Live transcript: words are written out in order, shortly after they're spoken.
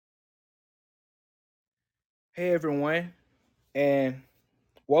Hey everyone, and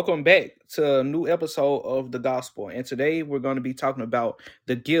welcome back to a new episode of the Gospel. And today we're going to be talking about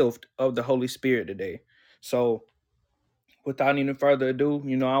the gift of the Holy Spirit today. So, without any further ado,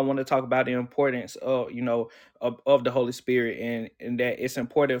 I want to talk about the importance of the Holy Spirit, and that it's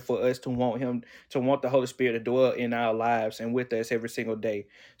important for us to want the Holy Spirit to dwell in our lives and with us every single day.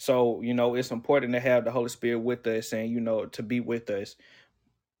 So, it's important to have the Holy Spirit with us and to be with us.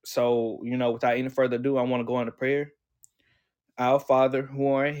 So, without any further ado, I want to go into prayer. Our Father, who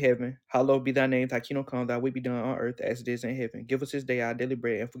art in heaven, hallowed be thy name. Thy kingdom come, thy will be done on earth as it is in heaven. Give us this day our daily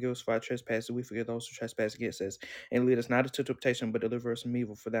bread, and forgive us for our trespasses. We forgive those who trespass against us. And lead us not into temptation, but deliver us from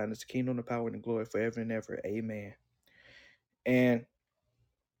evil. For thine is the kingdom, the power, and the glory forever and ever. Amen. And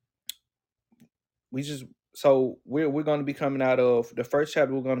we just we're going to be coming out of the first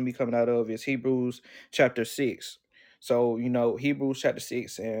chapter. We're going to be coming out of is Hebrews chapter 6. So Hebrews chapter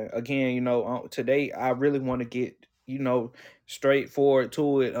 6, and again, today I really want to get straightforward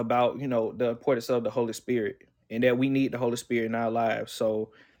to it about the importance of the Holy Spirit, and that we need the Holy Spirit in our lives. So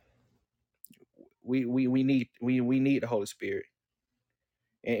we need the Holy Spirit,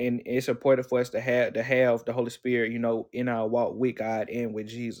 and it's important for us to have the Holy Spirit, in our walk with God and with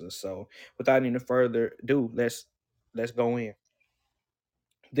Jesus. So without any further ado, let's go in.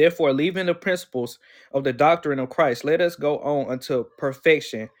 Therefore, leaving the principles of the doctrine of Christ, let us go on unto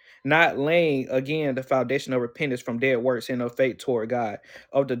perfection, not laying again the foundation of repentance from dead works and of faith toward God,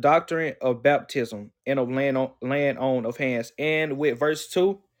 of the doctrine of baptism and of laying on of hands. And with verse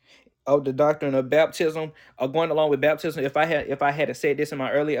 2 of the doctrine of baptism, going along with baptism, if I had to say this in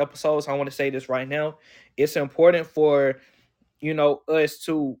my earlier episodes, I want to say this right now. It's important for us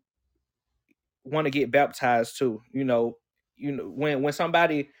to want to get baptized too. When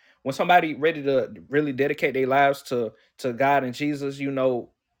somebody ready to really dedicate their lives to God and Jesus,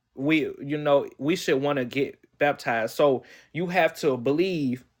 we should want to get baptized. So you have to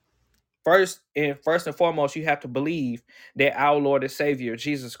believe. First and foremost, you have to believe that our Lord and Savior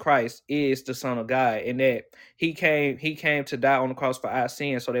Jesus Christ is the Son of God, and that He came to die on the cross for our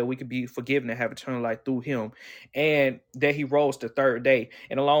sins, so that we could be forgiven and have eternal life through Him, and that He rose the third day.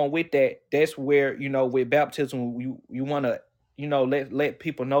 And along with that, that's where with baptism, you want to let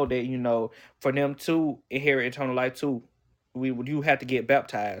people know that for them to inherit eternal life too, you have to get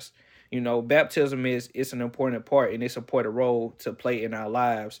baptized. Baptism is it's an important part, and it's an important role to play in our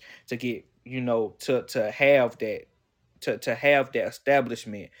lives to get to have that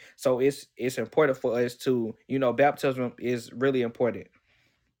establishment. So it's important for us to baptism is really important.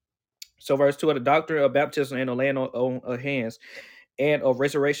 So verse 2, of the doctrine of baptism and the laying on of hands, and of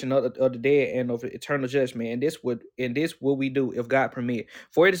resurrection of the dead, and of eternal judgment. And this would we do if God permit.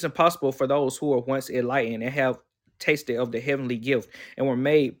 For it is impossible for those who were once enlightened and have tasted of the heavenly gift and were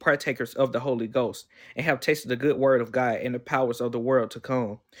made partakers of the Holy Ghost and have tasted the good word of God and the powers of the world to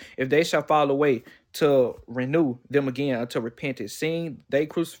come, if they shall fall away, to renew them again unto repentance, seeing they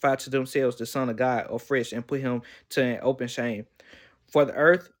crucify to themselves the Son of God afresh and put him to an open shame. For the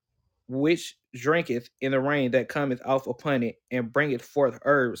earth which drinketh in the rain that cometh off upon it, and bringeth forth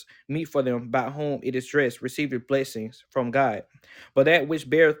herbs, meet for them by whom it is dressed, receiveth blessings from God. But that which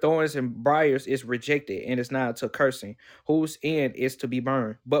beareth thorns and briars is rejected, and is now to cursing, whose end is to be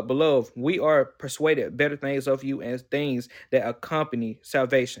burned. But beloved, we are persuaded better things of you, and things that accompany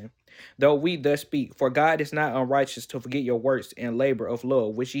salvation. Though we thus speak, for God is not unrighteous to forget your works and labor of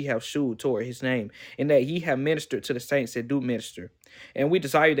love, which ye have shewed toward his name, and that ye have ministered to the saints that do minister. And we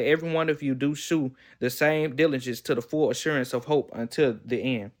desire that every one of you do shew the same diligence to the full assurance of hope until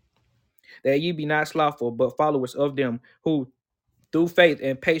the end, that ye be not slothful, but followers of them who through faith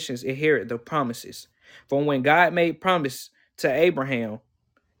and patience inherit the promises. For when God made promise to Abraham,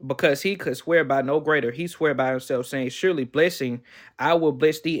 because he could swear by no greater, he swore by himself, saying, surely blessing I will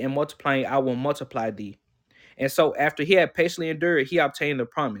bless thee, and multiplying I will multiply thee. And so after he had patiently endured, he obtained the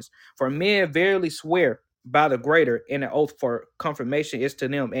promise. For men verily swear by the greater, and an oath for confirmation is to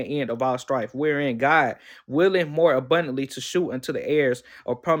them an end of all strife, wherein God, willing more abundantly to shew unto the heirs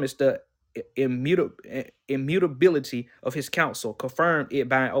of promise the immutability of his counsel, confirmed it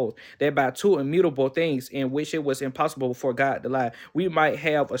by an oath, that by two immutable things in which it was impossible for God to lie, we might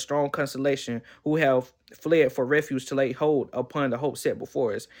have a strong consolation, who have fled for refuge to lay hold upon the hope set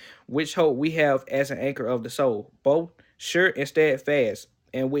before us, which hope we have as an anchor of the soul, both sure and steadfast,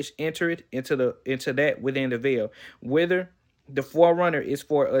 and which entered into that within the veil, whither the forerunner is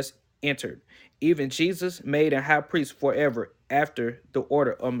for us entered, even Jesus made a high priest forever after the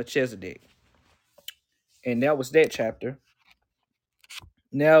order of Melchizedek. And that was that chapter.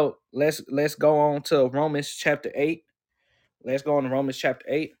 Now let's go on to Romans chapter 8. Let's go on to Romans chapter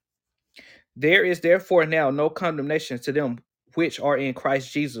 8. There is therefore now no condemnation to them which are in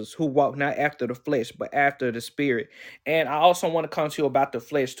Christ Jesus, who walk not after the flesh, but after the spirit. And I also want to come to you about the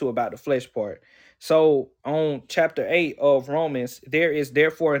flesh too, about the flesh part. So on chapter 8 of Romans, there is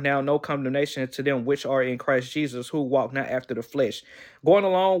therefore now no condemnation to them which are in Christ Jesus, who walk not after the flesh. Going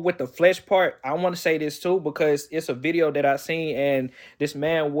along with the flesh part, I want to say this too, because it's a video that I seen, and this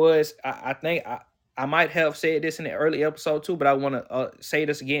man was, I think I might have said this in the early episode too, but I want to say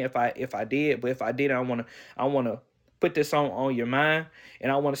this again if I did. But if I didn't, I want to put this on your mind,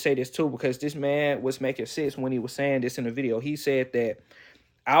 and I want to say this too because this man was making sense when he was saying this in the video. He said that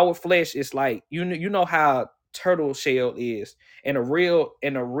our flesh is like, you know how turtle shell is, and a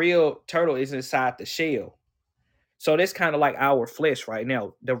real turtle is inside the shell. So that's kind of like our flesh right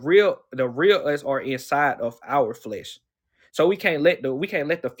now. The real us are inside of our flesh. So we can't let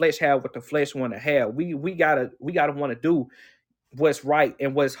the flesh have what the flesh want to have. We gotta want to do what's right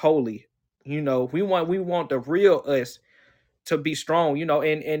and what's holy. We want the real us to be strong.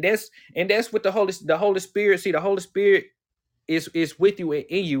 And that's what the Holy Spirit. See, the Holy Spirit is with you and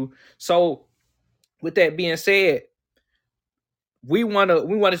in you. So with that being said, we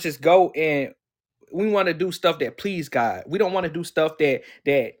wanna just go and we want to do stuff that please God. We don't want to do stuff that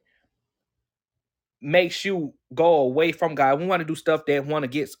makes you go away from God. We want to do stuff that want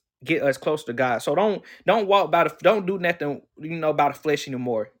to get us close to God. So don't walk by the don't do nothing about the flesh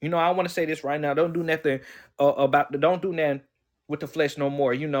anymore. I want to say this right now. Don't do nothing don't do nothing with the flesh no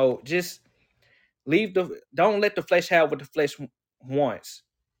more. Just leave the don't let the flesh have what the flesh wants.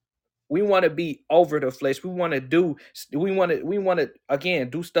 We want to be over the flesh. We want to again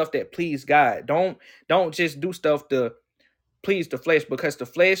do stuff that please God. Don't just do stuff to please the flesh, because the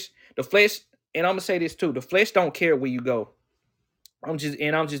flesh, and I'm gonna say this too, the flesh don't care where you go. I'm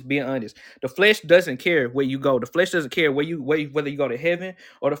just being honest. The flesh doesn't care where you go. The flesh doesn't care whether you go to heaven,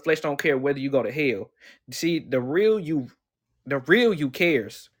 or the flesh don't care whether you go to hell. See, the real you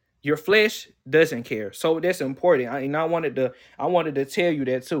cares. Your flesh doesn't care. So that's important. I wanted to tell you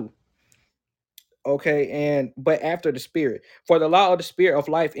that too. Okay, and but after the spirit, for the law of the spirit of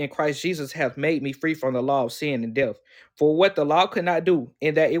life in Christ Jesus hath made me free from the law of sin and death. For what the law could not do,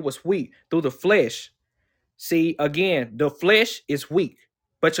 in that it was weak through the flesh. See, again, the flesh is weak,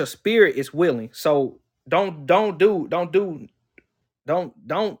 but your spirit is willing. So don't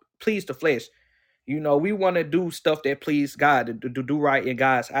please the flesh. We want to do stuff that please God, to do right in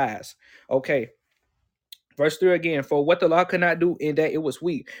God's eyes. Okay. Verse 3 again, for what the law could not do, in that it was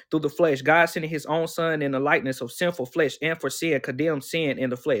weak through the flesh, God sending his own son in the likeness of sinful flesh, and for sin condemned sin in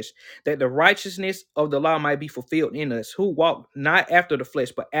the flesh, that the righteousness of the law might be fulfilled in us, who walk not after the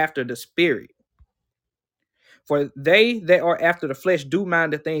flesh, but after the spirit. For they that are after the flesh do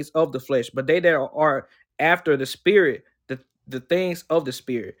mind the things of the flesh, but they that are after the spirit, the things of the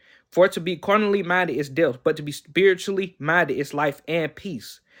spirit. For to be carnally minded is death, but to be spiritually minded is life and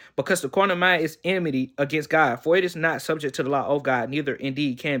peace. Because the carnal mind is enmity against God, for it is not subject to the law of God, neither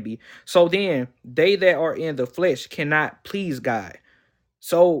indeed can be. So then, they that are in the flesh cannot please God.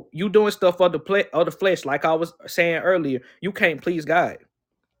 So you doing stuff of the flesh, like I was saying earlier, you can't please God.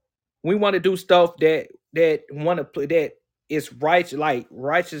 We want to do stuff that is right, like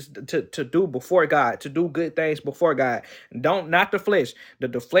righteous, to do before God, to do good things before God. Don't Not the flesh.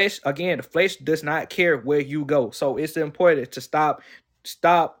 The flesh, again, the flesh does not care where you go. So it's important to stop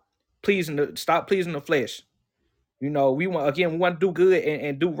stop pleasing the flesh. We want to do good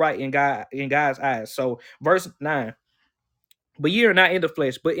and do right in God's eyes. So verse 9. But ye are not in the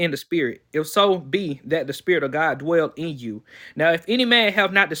flesh, but in the spirit. If so be that the spirit of God dwell in you. Now, if any man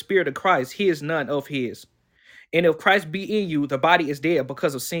have not the spirit of Christ, he is none of his. And if Christ be in you, the body is dead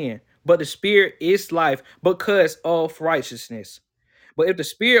because of sin, but the spirit is life because of righteousness. But if the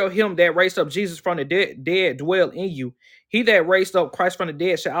spirit of him that raised up Jesus from the dead dwell in you, he that raised up Christ from the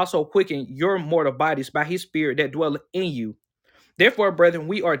dead shall also quicken your mortal bodies by his spirit that dwelleth in you. Therefore, brethren,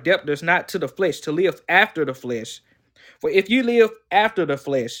 we are debtors not to the flesh, to live after the flesh. For if you live after the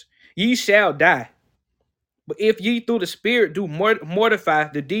flesh, ye shall die. But if ye through the spirit do mortify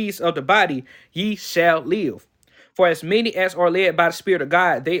the deeds of the body, ye shall live. For as many as are led by the Spirit of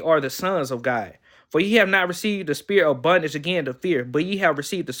God, they are the sons of God. For ye have not received the spirit of bondage again to fear, but ye have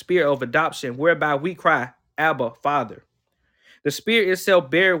received the spirit of adoption, whereby we cry, Abba, Father. The Spirit itself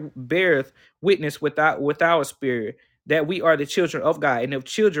beareth witness with our spirit that we are the children of God, and if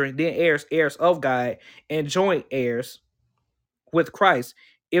children, then heirs of God, and joint heirs with Christ,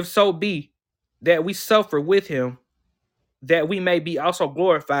 if so be that we suffer with him, that we may be also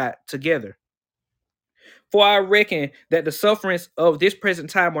glorified together. For I reckon that the sufferings of this present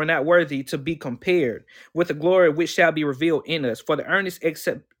time are not worthy to be compared with the glory which shall be revealed in us. For the earnest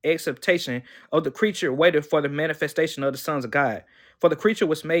acceptation of the creature waited for the manifestation of the sons of God. For the creature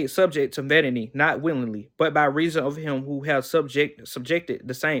was made subject to vanity, not willingly, but by reason of him who has subjected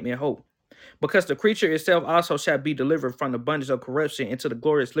the same in hope. Because the creature itself also shall be delivered from the bondage of corruption into the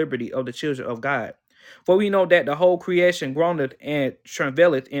glorious liberty of the children of God. For we know that the whole creation groaneth and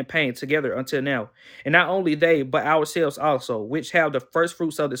travaileth in pain together until now. And not only they, but ourselves also, which have the first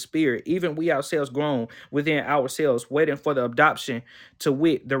fruits of the Spirit, even we ourselves groan within ourselves, waiting for the adoption, to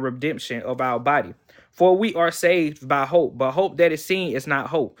wit, the redemption of our body. For we are saved by hope, but hope that is seen is not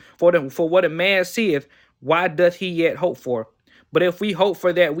hope. For what a man seeth, why doth he yet hope for? But if we hope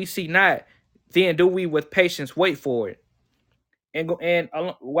for that we see not, then do we with patience wait for it.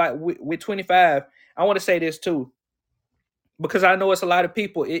 With 25, I want to say this too, because I know it's a lot of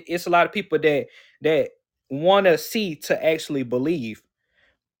people. It's a lot of people that want to see to actually believe,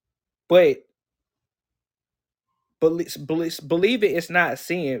 but believe it is not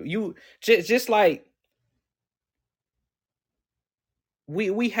seeing. You just like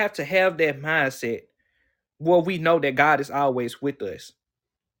we have to have that mindset where we know that God is always with us.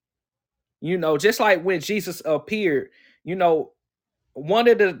 Just like when Jesus appeared, you know, one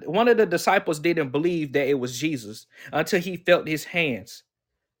of the disciples didn't believe that it was Jesus until he felt his hands,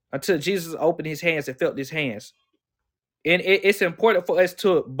 until Jesus opened his hands and felt his hands. And it's important for us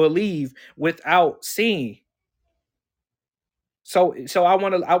to believe without seeing. So I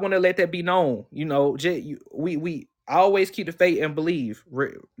want to let that be known. We always keep the faith and believe,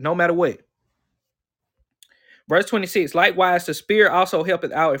 no matter what. Verse 26, likewise, the Spirit also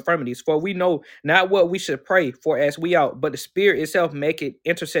helpeth our infirmities, for we know not what we should pray for as we ought, but the Spirit itself maketh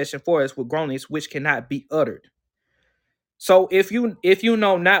intercession for us with groanings which cannot be uttered. So if you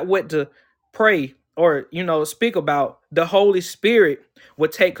know not what to pray or speak about, the Holy Spirit will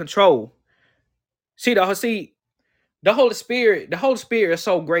take control. The Holy Spirit is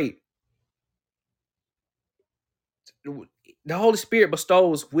so great. The Holy Spirit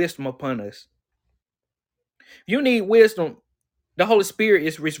bestows wisdom upon us. If you need wisdom, the Holy Spirit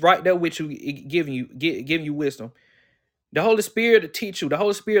is right there with you, giving you wisdom. The Holy Spirit to teach you. The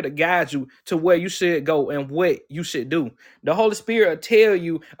Holy Spirit to guide you to where you should go and what you should do. The Holy Spirit will tell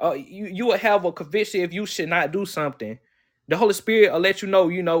you, you will have a conviction if you should not do something. The Holy Spirit will let you know,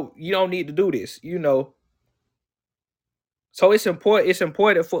 you don't need to do this. So it's important. It's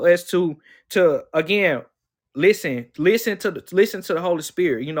important for us to again listen to the Holy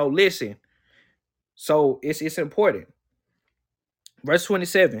Spirit. Listen. So it's important. Verse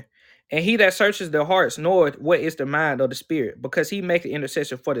 27. And he that searches the hearts knoweth what is the mind of the Spirit, because he maketh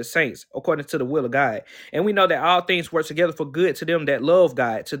intercession for the saints according to the will of God. And we know that all things work together for good to them that love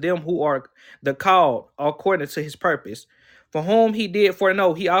God, to them who are the called according to his purpose. For whom he did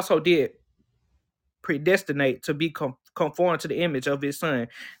foreknow, he also did predestinate to be conformed to the image of his son,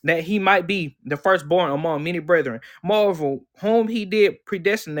 that he might be the firstborn among many brethren. Moreover, whom he did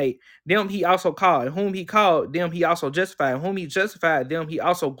predestinate, them he also called. And whom he called, them he also justified. And whom he justified, them he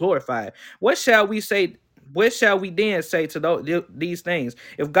also glorified. What shall we say? What shall we then say to these things?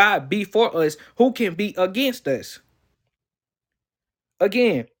 If God be for us, who can be against us?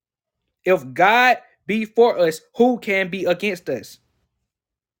 Again, if God be for us, who can be against us?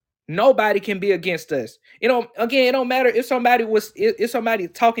 Nobody can be against us. It don't matter if somebody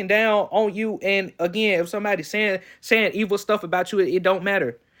talking down on you, and again, if somebody saying evil stuff about you, it don't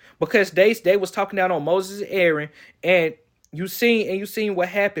matter. Because they was talking down on Moses and Aaron, and you seen what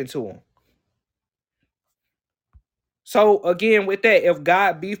happened to them. So again, with that, if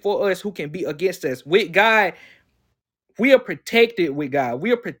God be for us, who can be against us? With God, we are protected with God.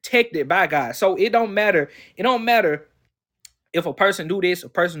 We are protected by God. So it don't matter. It don't matter if a person do this, a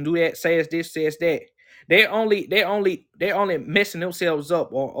person do that, says this, says that. They're only messing themselves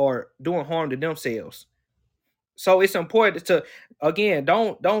up, or doing harm to themselves. So it's important to, again,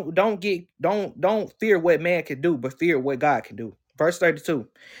 don't fear what man can do, but fear what God can do. Verse 32.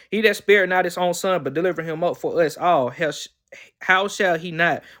 He that spared not his own son, but delivered him up for us all, how shall he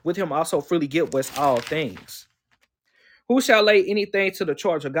not with him also freely give us all things? Who shall lay anything to the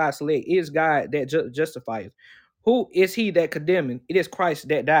charge of God's elect? It is God that justifieth. Who is he that condemneth? It is Christ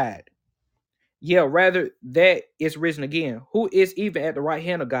that died. Yeah, rather that is risen again. Who is even at the right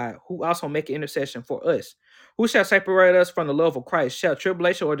hand of God, who also make intercession for us? Who shall separate us from the love of Christ? Shall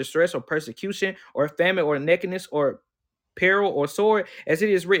tribulation or distress or persecution or famine or nakedness or peril or sword? As it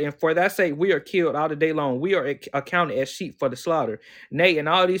is written, for thy sake we are killed all the day long. We are accounted as sheep for the slaughter. Nay, in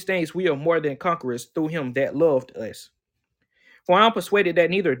all these things we are more than conquerors through him that loved us. For I am persuaded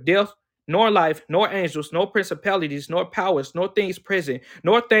that neither death, nor life, nor angels, nor principalities, nor powers, nor things present,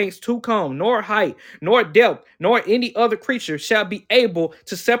 nor things to come, nor height, nor depth, nor any other creature shall be able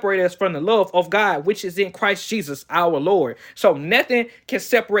to separate us from the love of God, which is in Christ Jesus our Lord. So nothing can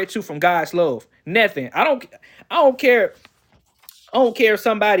separate you from God's love. Nothing. I don't care. I don't care if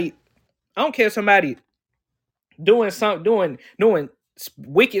somebody doing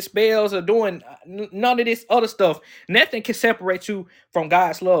wicked spells or doing none of this other stuff. Nothing can separate you from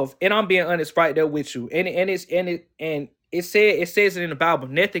God's love. And I'm being honest right there with you. And it says it in the Bible.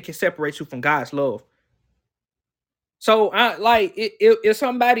 Nothing can separate you from God's love. So I like if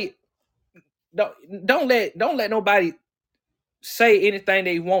somebody don't let nobody say anything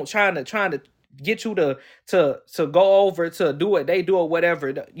they want, trying to get you to go over to do what they do or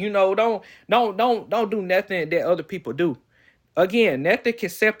whatever. Don't do nothing that other people do. Again, nothing can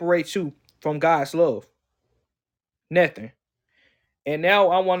separate you from God's love. Nothing. And now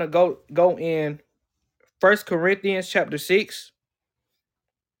I want to go in First Corinthians chapter 6.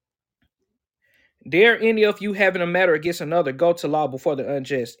 Dare any of you having a matter against another go to law before the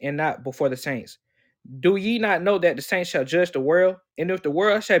unjust and not before the saints? Do ye not know that the saints shall judge the world? And if the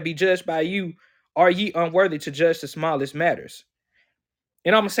world shall be judged by you, are ye unworthy to judge the smallest matters?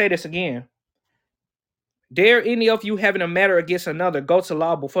 And I'm going to say this again. Dare any of you having a matter against another go to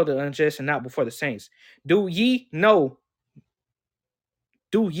law before the unjust and not before the saints? Do ye not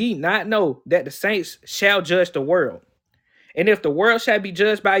know that the saints shall judge the world? And if the world shall be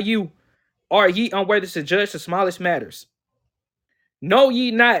judged by you, are ye unworthy to judge the smallest matters? Know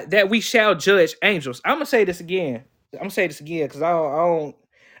ye not that we shall judge angels? I'm gonna say this again. Because I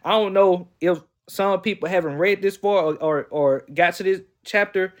don't know if some people haven't read this far or got to this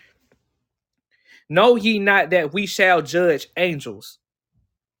chapter. Know ye not that we shall judge angels?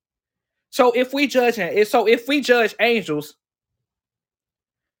 So if we judge angels,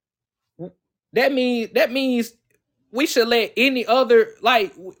 that means we should let any other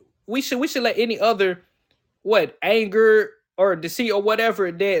we should let any other anger or deceit or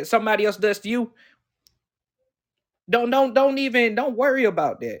whatever that somebody else does to you. Don't worry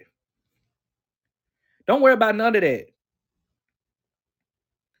about that. Don't worry about none of that.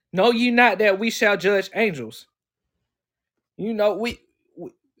 Know ye not that we shall judge angels? You know, we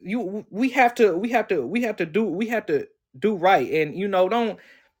have to do right. And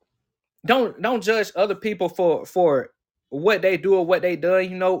don't judge other people for what they do or what they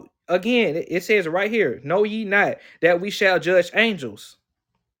done. Again, it says right here, know ye not that we shall judge angels?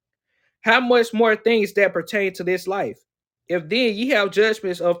 How much more things that pertain to this life? If then ye have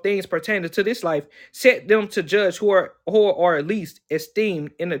judgments of things pertaining to this life, set them to judge who are at least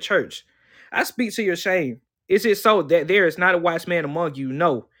esteemed in the church. I speak to your shame. Is it so that there is not a wise man among you?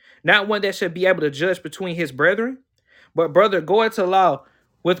 No, not one that should be able to judge between his brethren. But brother, go into law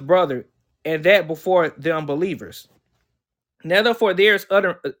with brother, and that before the unbelievers. Now therefore there's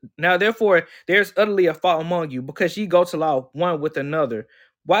utterly a fault among you, because ye go to law one with another.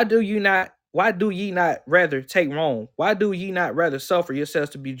 Why do ye not rather take wrong? Why do ye not rather suffer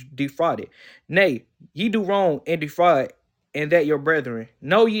yourselves to be defrauded? Nay, ye do wrong and defraud, and that your brethren.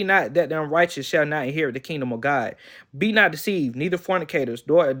 Know ye not that the unrighteous shall not inherit the kingdom of God? Be not deceived, neither fornicators,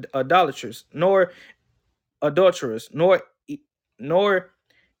 nor idolaters, nor adulterers, nor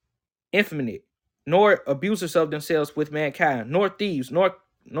effeminate, nor abusers of themselves with mankind, nor thieves, nor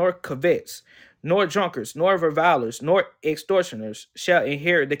covets, nor drunkards, nor revilers, nor extortioners shall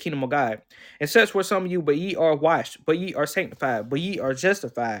inherit the kingdom of God. And such were some of you, but ye are washed, but ye are sanctified, but ye are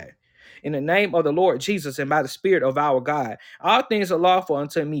justified in the name of the Lord Jesus and by the Spirit of our God. All things are lawful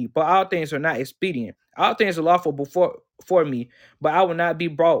unto me, but all things are not expedient. All things are lawful for me, but I will not be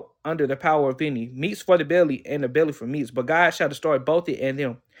brought under the power of any. Meats for the belly, and the belly for meats, but God shall destroy both it and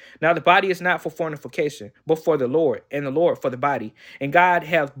them. Now the body is not for fornication, but for the Lord, and the Lord for the body. And God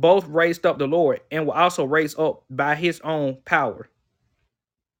hath both raised up the Lord, and will also raise up by his own power.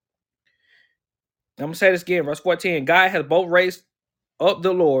 I'm going to say this again, verse 14. God hath both raised up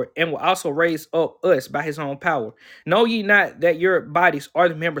the Lord, and will also raise up us by his own power. Know ye not that your bodies are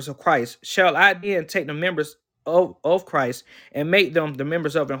the members of Christ? Shall I then take the members of Christ and make them the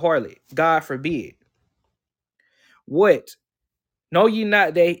members of an harlot? God forbid. What? Know ye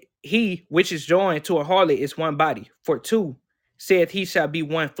not that he which is joined to a harlot is one body? For two saith he shall be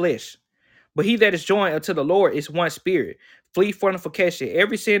one flesh. But he that is joined unto the Lord is one spirit. Flee fornication.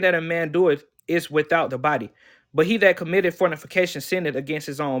 Every sin that a man doeth is without the body. But he that committeth fornication sinneth against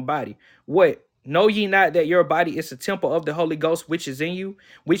his own body. What? Know ye not that your body is the temple of the Holy Ghost which is in you,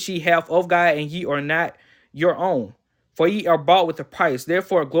 which ye have of God, and ye are not your own? For ye are bought with a price.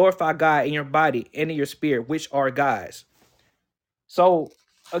 Therefore glorify God in your body and in your spirit, which are God's. So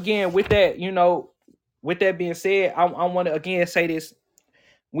again, with that, with that being said, I want to again say this: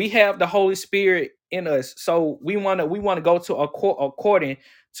 we have the Holy Spirit in us, so we want to go to according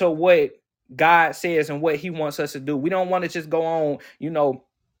to what God says and what He wants us to do. We don't want to just go on,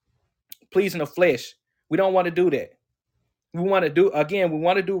 pleasing the flesh. We don't want to do that. We want to do again. We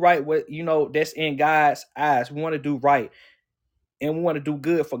want to do right. What that's in God's eyes. We want to do right, and we want to do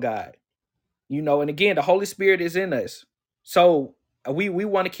good for God. And again, the Holy Spirit is in us, so we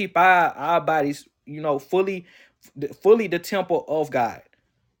want to keep our bodies, fully the temple of God.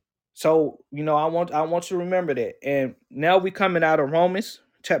 So I want you to remember that. And now we coming out of Romans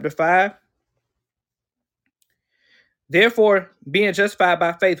chapter 5. Therefore, being justified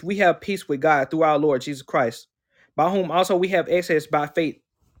by faith, we have peace with God through our Lord Jesus Christ, by whom also we have access by faith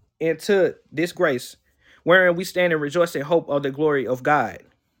into this grace, wherein we stand and rejoice in hope of the glory of God.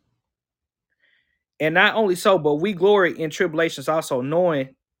 And not only so, but we glory in tribulations also,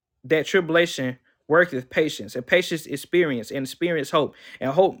 knowing that tribulation worketh patience, and patience experience, and experience hope,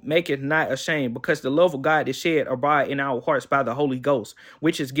 and hope maketh not ashamed, because the love of God is shed abroad in our hearts by the Holy Ghost,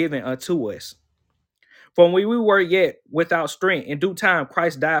 which is given unto us. For when we were yet without strength, in due time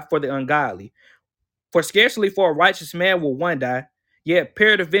Christ died for the ungodly. For scarcely for a righteous man will one die, yet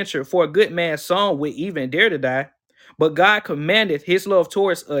peradventure for a good man some would even dare to die. But God commandeth his love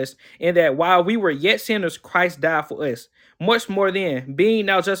towards us, in that while we were yet sinners, Christ died for us. Much more then, being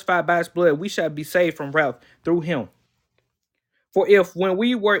now justified by his blood, we shall be saved from wrath through him. For if, when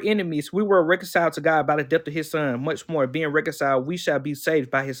we were enemies, we were reconciled to God by the death of his son, much more, being reconciled, we shall be saved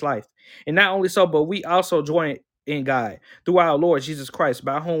by his life. And not only so, but we also join in God through our Lord Jesus Christ,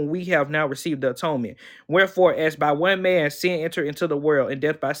 by whom we have now received the atonement. Wherefore, as by one man sin entered into the world, and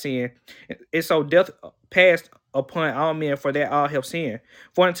death by sin, and so death passed upon all men, for that all have sinned.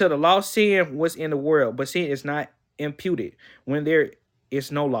 For until the law, sin was in the world, but sin is not imputed when there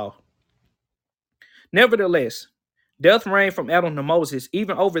is no law. Nevertheless, death reigned from Adam to Moses,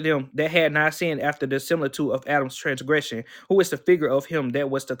 even over them that had not sinned after the similitude of Adam's transgression, who is the figure of him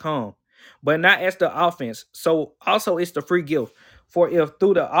that was to come. But not as the offense, so also is the free gift. For if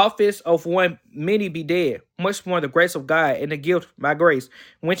through the offense of one many be dead, much more the grace of God and the gift by grace,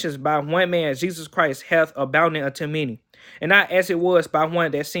 which is by one man Jesus Christ, hath abounded unto many. And not as it was by one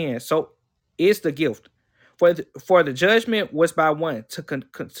that sinned, so is the gift. For the judgment was by one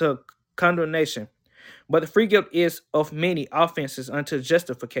to condemnation, but the free gift is of many offenses unto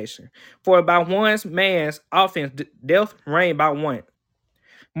justification. For by one man's offense death reigned by one.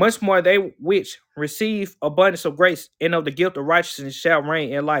 Much more they which receive abundance of grace and of the gift of righteousness shall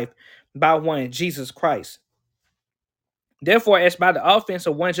reign in life by one, Jesus Christ. Therefore, as by the offense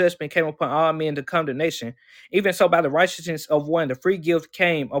of one judgment came upon all men to condemnation, even so by the righteousness of one the free gift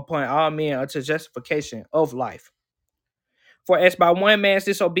came upon all men unto justification of life. For as by one man's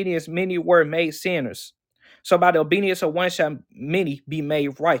disobedience many were made sinners, so by the obedience of one shall many be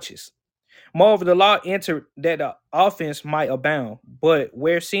made righteous. Moreover, the law entered that the offense might abound, but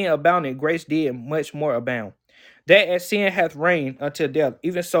where sin abounded, grace did much more abound. That as sin hath reigned until death,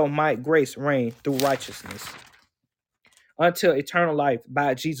 even so might grace reign through righteousness until eternal life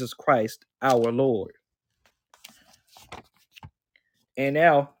by Jesus Christ our Lord. And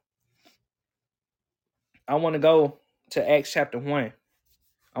now, I want to go to Acts chapter 1.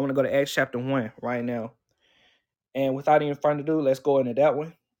 I want to go to Acts chapter 1 right now. And without any further ado, let's go into that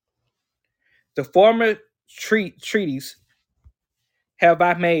one. The former treatise have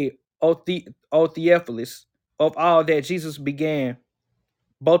I made, O Theophilus, of all that Jesus began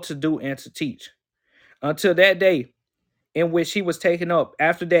both to do and to teach, until that day in which he was taken up.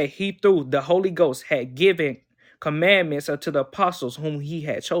 After that, he through the Holy Ghost had given commandments unto the apostles whom he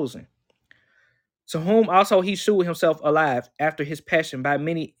had chosen, to whom also he shewed himself alive after his passion by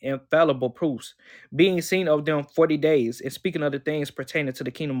many infallible proofs, being seen of them 40 days, and speaking of the things pertaining to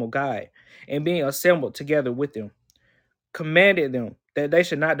the kingdom of God, and being assembled together with them, commanded them that they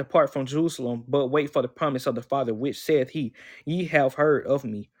should not depart from Jerusalem, but wait for the promise of the Father, which saith he, Ye have heard of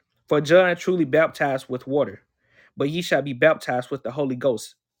me. For John truly baptized with water, but ye shall be baptized with the Holy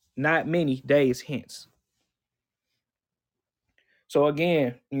Ghost not many days hence. So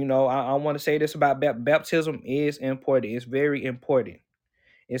again, I want to say this about baptism is important. It's very important.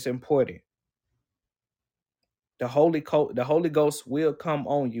 It's important. The Holy Ghost will come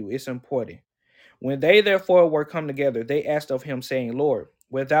on you. It's important. When they therefore were come together, they asked of him, saying, Lord,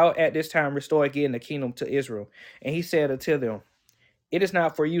 wilt thou at this time restore again the kingdom to Israel? And he said unto them, It is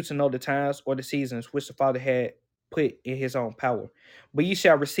not for you to know the times or the seasons which the Father had put in his own power, but ye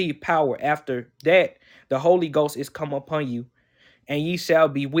shall receive power after that the Holy Ghost is come upon you, And ye shall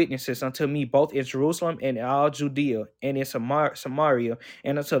be witnesses unto me both in Jerusalem and in all Judea and in Samaria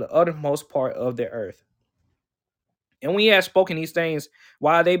and unto the uttermost part of the earth. And when he had spoken these things,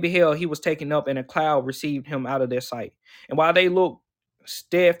 while they beheld, he was taken up, and a cloud received him out of their sight. And while they looked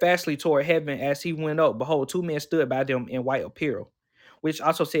steadfastly toward heaven as he went up, behold, two men stood by them in white apparel, which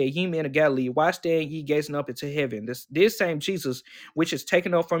also said, Ye men of Galilee, why stand ye gazing up into heaven? This same Jesus, which is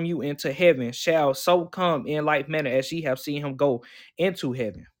taken up from you into heaven, shall so come in like manner as ye have seen him go into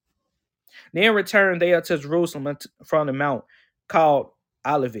heaven. Then returned they unto Jerusalem from the mount called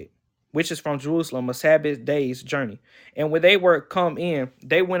Olivet, which is from Jerusalem a Sabbath day's journey. And when they were come in,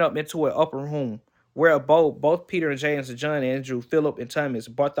 they went up into an upper room, where abode both Peter and James and John and Andrew, Philip and Thomas,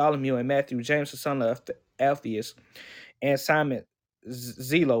 Bartholomew and Matthew, James the son of Alphaeus, and Simon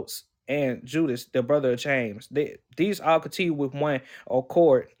Zelotes, and Judas, the brother of James. These all continued with one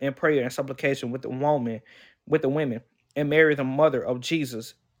accord in prayer and supplication with the women, and Mary, the mother of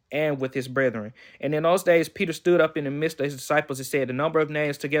Jesus, and with his brethren. And in those days, Peter stood up in the midst of his disciples and said, The number of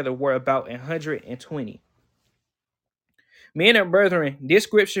names together were about 120. Men and brethren, this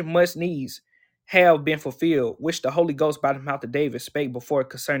scripture must needs have been fulfilled, which the Holy Ghost by the mouth of David spake before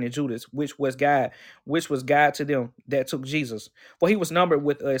concerning Judas, which was God to them that took Jesus. For he was numbered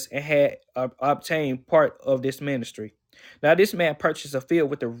with us and had obtained part of this ministry. Now this man purchased a field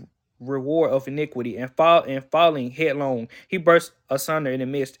with the reward of iniquity, and falling headlong, he burst asunder in the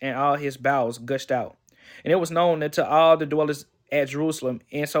midst, and all his bowels gushed out. And it was known unto all the dwellers at Jerusalem,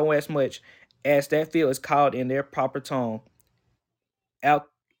 and so as much as that field is called in their proper tongue,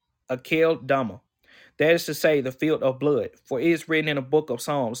 Akeldama, that is to say, the field of blood. For it is written in the book of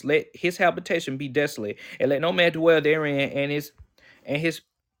Psalms, Let his habitation be desolate, and let no man dwell therein, and his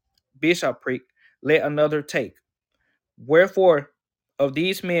bishopric let another take. Wherefore, of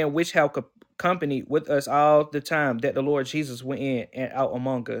these men which have companied with us all the time that the Lord Jesus went in and out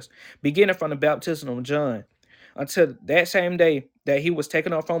among us, beginning from the baptism of John, until that same day that he was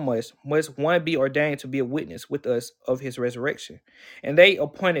taken up from us, must one be ordained to be a witness with us of his resurrection. And they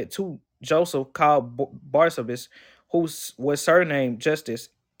appointed two Joseph called Barsabas, who was surnamed Justus,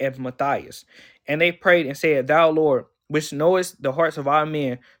 and Matthias. And they prayed and said, Thou, Lord, which knowest the hearts of our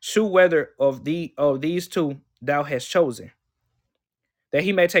men, shew whether of these two thou hast chosen, that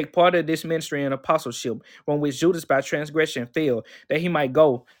he may take part of this ministry and apostleship, from which Judas by transgression fell, that he might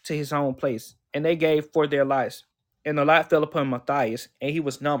go to his own place. And they gave for their lives. And the lot fell upon Matthias, and he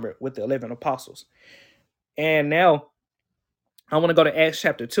was numbered with the 11 apostles. And now I want to go to Acts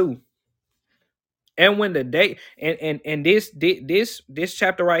chapter 2. And when the day and this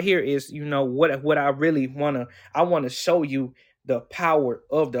chapter right here is, what I really I want to show you the power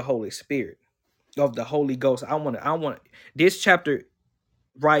of the Holy Spirit, of the Holy Ghost. I want this chapter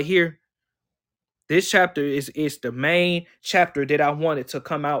right here. This chapter is the main chapter that I wanted to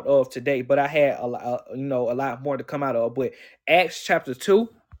come out of today, but I had a lot more to come out of. But Acts chapter 2,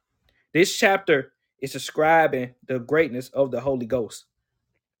 this chapter is describing the greatness of the Holy Ghost.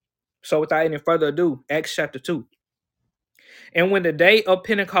 So without any further ado, Acts chapter 2. And when the day of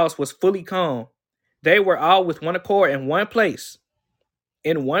Pentecost was fully come, they were all with one accord in one place.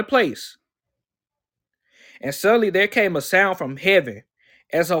 And suddenly there came a sound from heaven,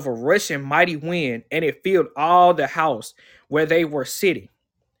 as of a rushing mighty wind, and it filled all the house where they were sitting.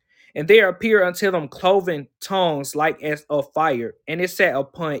 And there appeared unto them cloven tongues like as of fire, and it sat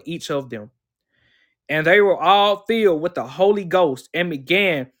upon each of them. And they were all filled with the Holy Ghost, and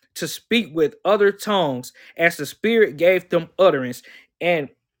began to speak with other tongues as the Spirit gave them utterance. And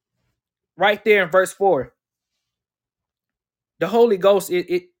right there in verse 4, the Holy Ghost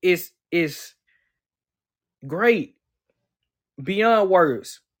is great beyond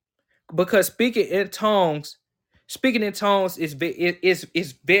words, because speaking in tongues is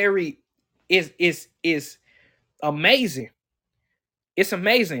very amazing. It's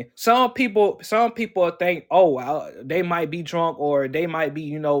amazing. Some people think, they might be drunk, or they might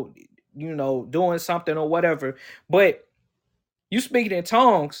be doing something or whatever. But you speaking in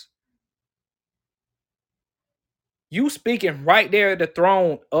tongues, you speaking right there at the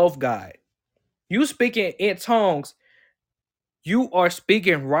throne of God. You speaking in tongues, you are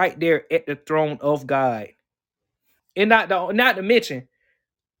speaking right there at the throne of God. And not to mention,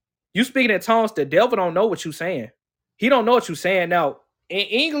 you speaking in tongues, the devil don't know what you're saying. He don't know what you're saying. Now, in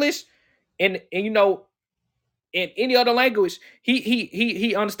English, and in any other language,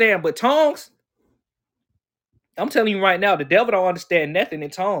 he understand. But tongues, I'm telling you right now, the devil don't understand nothing in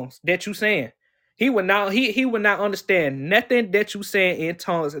tongues that you saying. He would not understand nothing that you saying in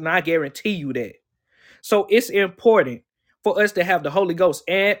tongues, and I guarantee you that. So it's important for us to have the Holy Ghost.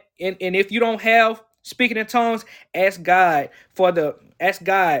 And if you don't have speaking in tongues, ask God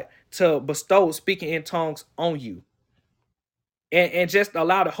to bestow speaking in tongues on you. And just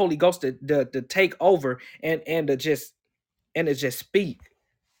allow the Holy Ghost to take over and to just speak.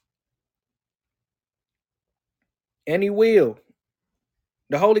 And he will.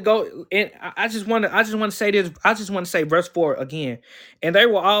 The Holy Ghost, and I just want to say this. I just want to say verse 4 again. And they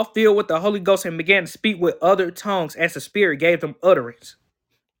were all filled with the Holy Ghost and began to speak with other tongues as the Spirit gave them utterance.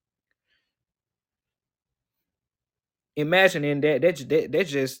 Imagining that's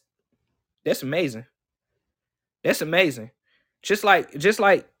amazing. That's amazing. Just like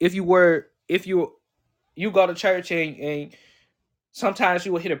if you go to church and sometimes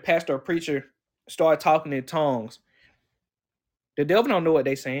you will hear a pastor or preacher start talking in tongues. The devil don't know what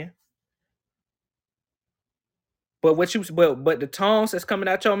they saying. But the tongues that's coming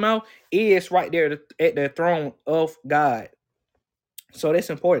out your mouth is right there at the throne of God. So that's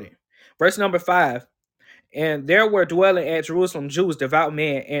important. Verse number 5. And there were dwelling at Jerusalem Jews, devout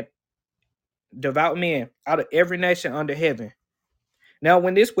men out of every nation under heaven. Now,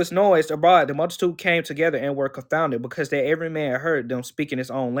 when this was noised abroad, the multitude came together and were confounded, because that every man heard them speaking his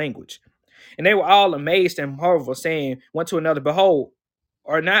own language. And they were all amazed and marveled, saying one to another, Behold,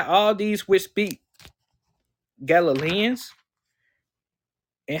 are not all these which speak Galileans?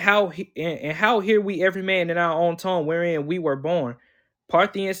 And how hear we every man in our own tongue wherein we were born?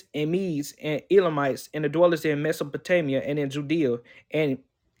 Parthians and Medes and Elamites and the dwellers in Mesopotamia and in Judea and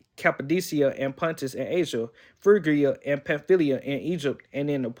Cappadocia and Pontus and Asia, Phrygia and Pamphylia and Egypt and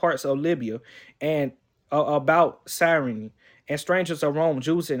in the parts of Libya and about Cyrene, and strangers of Rome,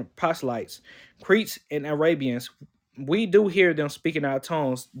 Jews and proselytes, Cretes and Arabians, we do hear them speaking our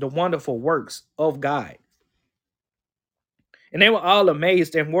tongues the wonderful works of God. And they were all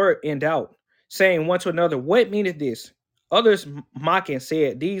amazed and were in doubt, saying one to another, What meaneth this? Others mocking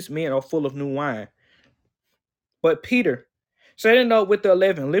said, These men are full of new wine. But Peter, standing up with the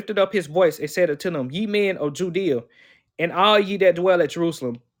 11, lifted up his voice and said unto them, Ye men of Judea, and all ye that dwell at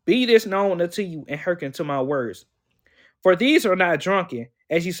Jerusalem, be this known unto you, and hearken to my words. For these are not drunken,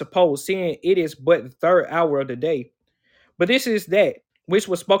 as ye suppose, seeing it is but the third hour of the day. But this is that which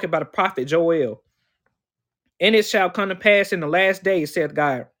was spoken by the prophet Joel. And it shall come to pass in the last days, saith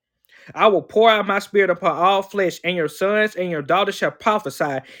God, I will pour out my spirit upon all flesh, and your sons and your daughters shall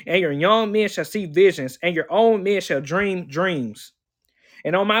prophesy, and your young men shall see visions, and your old men shall dream dreams.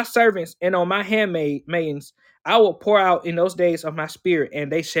 And on my servants and on my handmaidens I will pour out in those days of my spirit,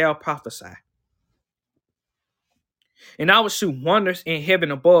 and they shall prophesy. And I will shew wonders in heaven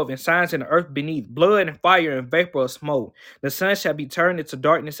above, and signs in the earth beneath, blood and fire and vapor of smoke. The sun shall be turned into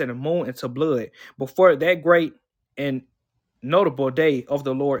darkness, and the moon into blood, before that great and notable day of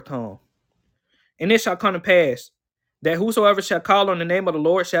the Lord come. And it shall come to pass that whosoever shall call on the name of the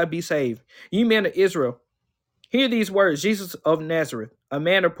Lord shall be saved. Ye men of Israel, hear these words, Jesus of Nazareth, a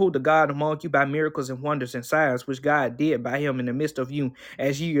man approved of God among you by miracles and wonders and signs, which God did by him in the midst of you,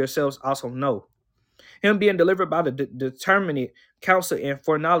 as ye yourselves also know. Him being delivered by the determinate counsel and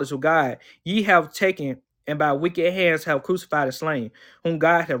foreknowledge of God, ye have taken, and by wicked hands have crucified and slain, whom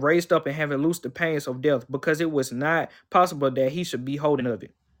God hath raised up and having loosed the pains of death, because it was not possible that he should be holding of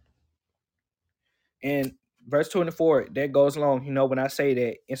it. And verse 24, that goes along, when I say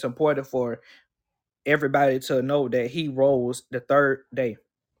that it's important for everybody to know that he rose the third day,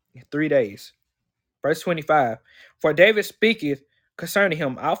 3 days. Verse 25, for David speaketh concerning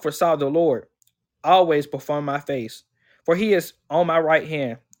him, I foresaw the Lord always before my face, for he is on my right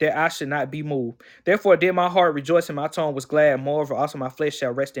hand, that I should not be moved. Therefore did my heart rejoice and my tongue was glad. Moreover, also my flesh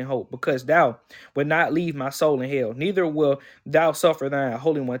shall rest in hope, because thou wilt not leave my soul in hell, neither will thou suffer thine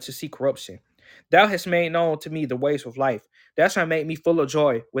Holy One to see corruption. Thou hast made known to me the ways of life. Thou shalt make me full of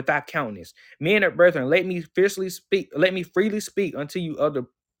joy with thy countenance. Men and brethren, let me freely speak unto you of the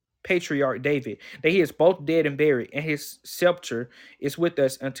patriarch David, that he is both dead and buried, and his scepter is with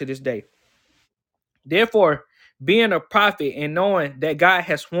us unto this day. Therefore, being a prophet and knowing that God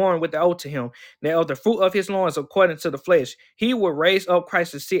has sworn with the oath to him, that of the fruit of his loins according to the flesh, he will raise up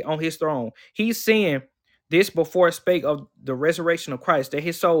Christ to sit on his throne. He's saying this before spake of the resurrection of Christ, that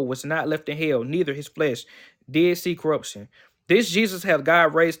his soul was not left in hell, neither his flesh did see corruption. This Jesus hath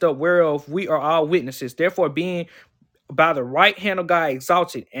God raised up, whereof we are all witnesses. Therefore, being by the right hand of God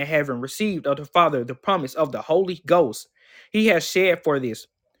exalted, and having received of the Father the promise of the Holy Ghost, he has shed for this,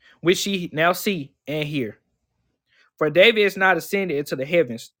 which ye now see and hear. For David is not ascended into the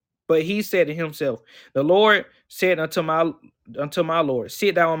heavens, but he said to himself, The Lord said unto my Lord,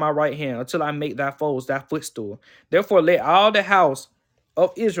 Sit thou on my right hand, until I make thy foes thy footstool. Therefore let all the house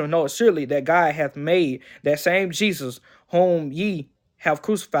of Israel know surely that God hath made that same Jesus, whom ye have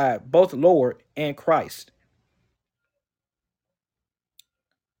crucified both Lord and Christ.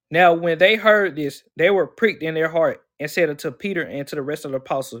 Now, when they heard this, they were pricked in their heart and said unto Peter and to the rest of the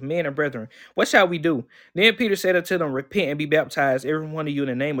apostles, men and brethren, what shall we do? Then Peter said unto them, repent and be baptized, every one of you, in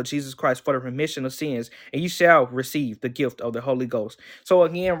the name of Jesus Christ for the remission of sins, and you shall receive the gift of the Holy Ghost. So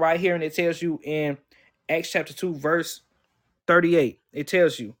again, right here, and it tells you in Acts chapter 2, verse 38, it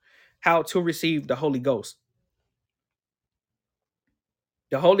tells you how to receive the Holy Ghost.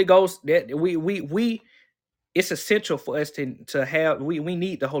 The Holy Ghost, that we it's essential for us to have. We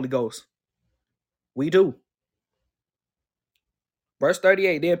need the Holy Ghost. We do. Verse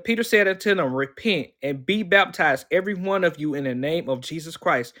 38, then Peter said unto them, repent and be baptized, every one of you, in the name of Jesus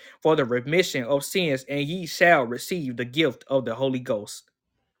Christ for the remission of sins, and ye shall receive the gift of the Holy Ghost.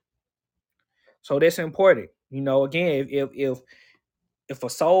 So that's important. You know, again, if a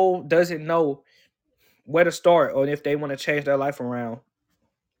soul doesn't know where to start, or if they want to change their life around,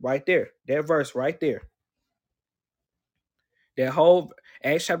 right there, that verse right there, that whole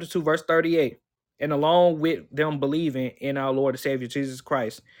Acts chapter 2, verse 38. And along with them believing in our Lord and Savior Jesus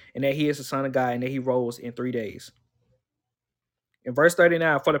Christ, and that he is the Son of God, and that he rose in 3 days. In verse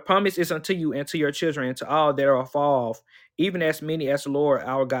 39, for the promise is unto you and to your children and to all that are far off, even as many as the Lord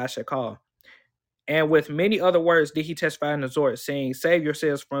our God shall call. And with many other words did he testify and exhort, saying, save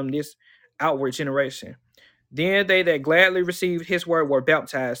yourselves from this outward generation. Then they that gladly received his word were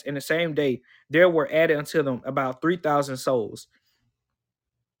baptized, and the same day there were added unto them about 3,000 souls.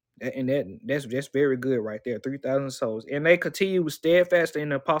 And that's very good right there, 3,000 souls. And they continued steadfast in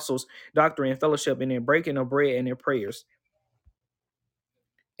the apostles' doctrine and fellowship, and in breaking of bread and in prayers.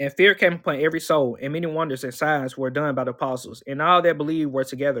 And fear came upon every soul, and many wonders and signs were done by the apostles. And all that believed were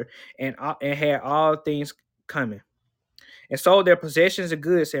together, and had all things coming, and sold their possessions and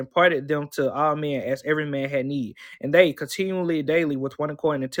goods, and parted them to all men as every man had need. And they continually daily with one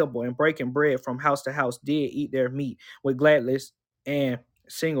accord in the temple, and breaking bread from house to house, did eat their meat with gladness and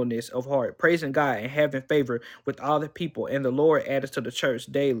singleness of heart, praising God and having favor with all the people. And the Lord added to the church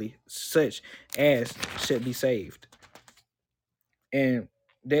daily such as should be saved. And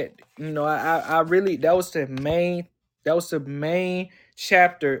that, I really, that was the main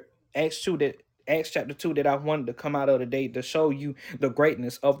chapter, Acts chapter 2, that I wanted to come out of today, to show you the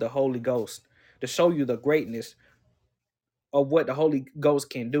greatness of the Holy Ghost, to show you the greatness of what the Holy Ghost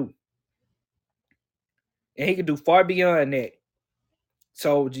can do. And he can do far beyond that.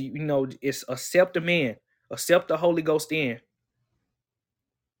 So, it's accept the man, accept the Holy Ghost in.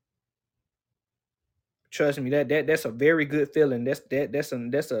 Trust me, that's a very good feeling. That's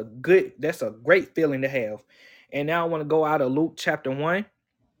a great feeling to have. And now I want to go out of Luke chapter 1.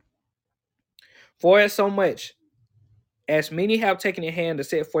 For as so much as many have taken in hand to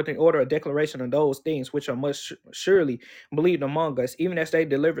set forth in order a declaration of those things which are much surely believed among us, even as they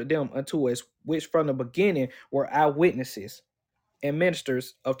delivered them unto us, which from the beginning were eyewitnesses and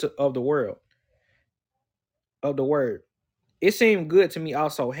ministers of the world of the word. It seemed good to me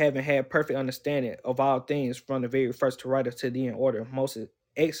also, having had perfect understanding of all things from the very first, to write unto thee in order, most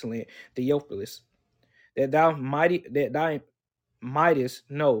excellent Theophilus, that thou mightest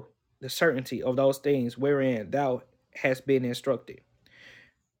know the certainty of those things wherein thou hast been instructed.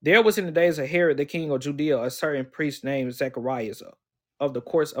 There was in the days of Herod the king of Judea a certain priest named Zacharias, of the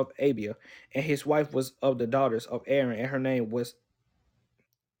course of Abia, and his wife was of the daughters of Aaron, and her name was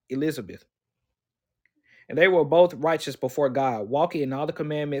Elizabeth. And they were both righteous before God, walking in all the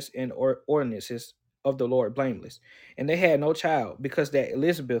commandments and ordinances of the Lord blameless. And they had no child, because that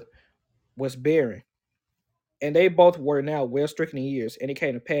Elizabeth was barren. And they both were now well stricken in years. And it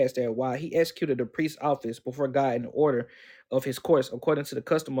came to pass that while he executed the priest's office before God in the order of his course, according to the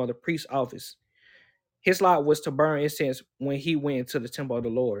custom of the priest's office, his lot was to burn incense when he went into the temple of the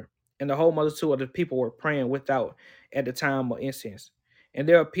Lord. And the whole multitude of the people were praying without at the time of incense. And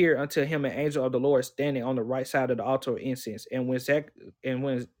there appeared unto him an angel of the Lord standing on the right side of the altar of incense. And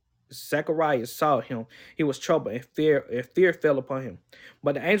when Zacharias saw him, he was troubled, and fear fell upon him.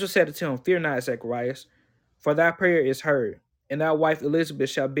 But the angel said unto him, fear not, Zacharias, for thy prayer is heard, and thy wife Elizabeth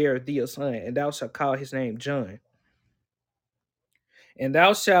shall bear thee a son, and thou shalt call his name John. And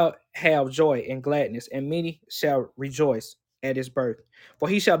thou shalt have joy and gladness, and many shall rejoice at his birth. For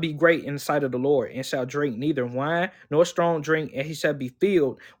he shall be great in the sight of the Lord, and shall drink neither wine nor strong drink, and he shall be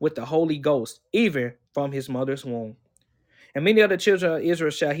filled with the Holy Ghost, even from his mother's womb. And many of the children of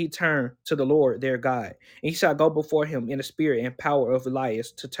Israel shall he turn to the Lord their God, and he shall go before him in the spirit and power of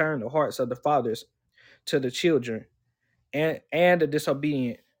Elias, to turn the hearts of the fathers to the children, and the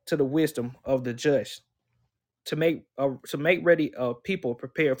disobedient to the wisdom of the just, to make ready a people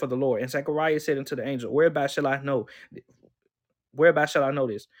prepared for the Lord. And Zechariah said unto the angel, whereby shall I know Whereby shall I know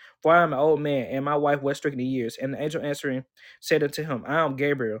this? For I am an old man, and my wife was stricken in years. And the angel answering said unto him, I am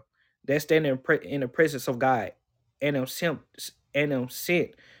Gabriel, that stand in the presence of God, and am sent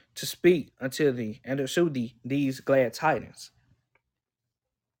to speak unto thee, and to shew thee these glad tidings.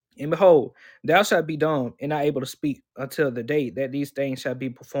 And behold, thou shalt be dumb and not able to speak until the day that these things shall be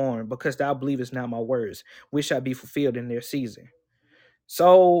performed, because thou believest not my words, which shall be fulfilled in their season.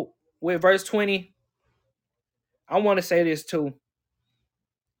 So with verse 20, I want to say this too.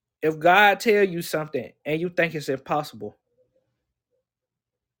 If God tell you something and you think it's impossible,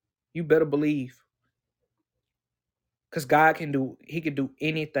 you better believe. Because God he can do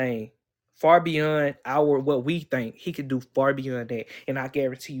anything far beyond our what we think. He can do far beyond that. And I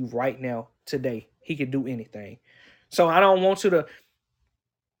guarantee you right now, today, he can do anything. So I don't want you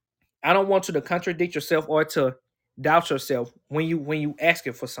to contradict yourself or to doubt yourself when you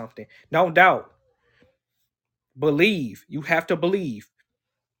asking for something. Don't doubt. Believe. You have to believe.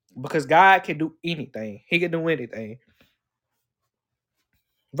 Because God can do anything. He can do anything.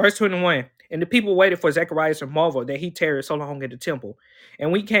 Verse 21. And the people waited for Zacharias and marveled that he tarried so long in the temple.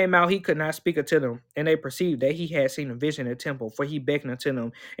 And when he came out, he could not speak unto them. And they perceived that he had seen a vision in the temple, for he beckoned unto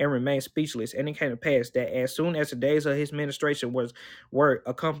them and remained speechless. And it came to pass that as soon as the days of his ministration were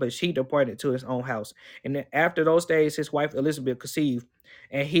accomplished, he departed to his own house. And then after those days, his wife Elizabeth conceived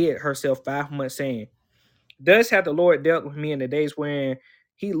and hid herself 5 months, saying, Thus hath the Lord dealt with me in the days wherein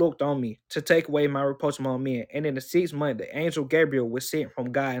he looked on me to take away my reproach among men. And in the 6th month, the angel Gabriel was sent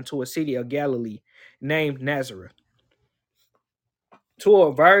from God into a city of Galilee named Nazareth to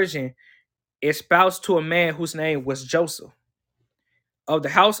a virgin espoused to a man whose name was Joseph of the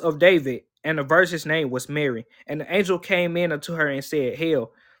house of David, and the virgin's name was Mary. And the angel came in unto her and said,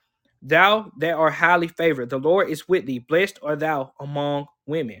 Hail, thou that art highly favored, the Lord is with thee. Blessed art thou among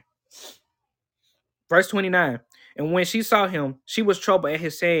women. Verse 29. And when she saw him, she was troubled at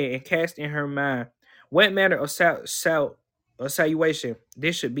his saying, and cast in her mind what manner of salutation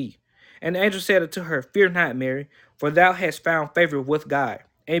this should be. And the angel said unto her, Fear not, Mary, for thou hast found favor with God.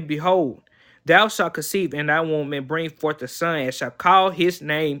 And behold, thou shalt conceive in thy womb and bring forth a son, and shalt call his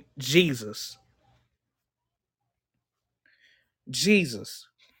name Jesus. Jesus.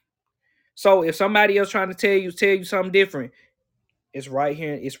 So if somebody else trying to tell you something different, it's right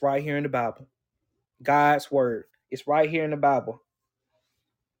here. It's right here in the Bible. God's word. It's right here in the Bible.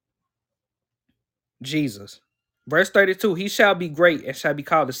 Jesus. Verse 32, he shall be great and shall be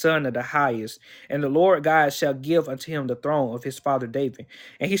called the Son of the Highest. And the Lord God shall give unto him the throne of his father David.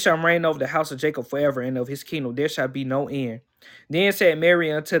 And he shall reign over the house of Jacob forever, and of his kingdom there shall be no end. Then said Mary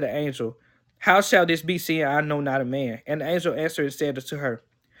unto the angel, How shall this be, seeing I know not a man? And the angel answered and said unto her,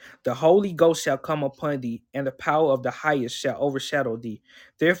 The Holy Ghost shall come upon thee, and the power of the Highest shall overshadow thee.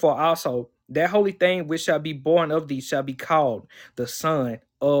 Therefore also that holy thing which shall be born of thee shall be called the Son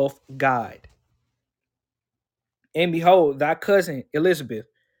of God. And behold, thy cousin Elizabeth,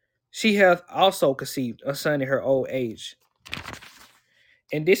 she hath also conceived a son in her old age.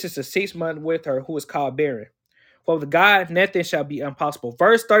 And this is the 6th month with her, who is called barren. For with God, nothing shall be impossible.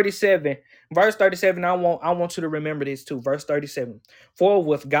 Verse 37. Verse 37, I want you to remember this too. Verse 37. For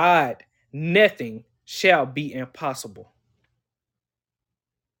with God, nothing shall be impossible.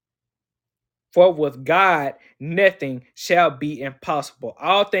 For with God, nothing shall be impossible.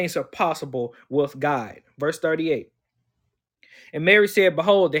 All things are possible with God. Verse 38. And Mary said,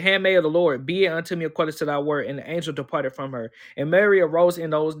 Behold, the handmaid of the Lord, be it unto me according to thy word. And the angel departed from her. And Mary arose in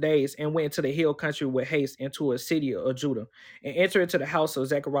those days and went into the hill country with haste into a city of Judah, and entered into the house of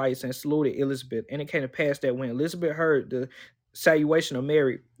Zacharias and saluted Elizabeth. And it came to pass that when Elizabeth heard the salutation of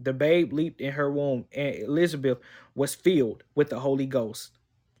Mary, the babe leaped in her womb, and Elizabeth was filled with the Holy Ghost.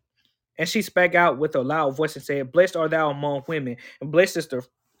 And she spake out with a loud voice and said, Blessed art thou among women, and blessed is the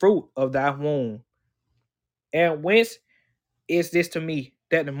fruit of thy womb. And whence is this to me,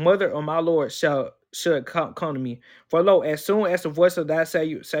 that the mother of my Lord should come to me? For lo, as soon as the voice of thy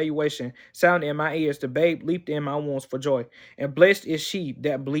salutation sounded in my ears, the babe leaped in my wombs for joy. And blessed is she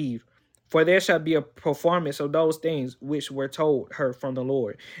that believed, for there shall be a performance of those things which were told her from the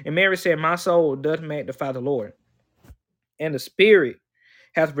Lord. And Mary said, My soul doth magnify the Lord, and the spirit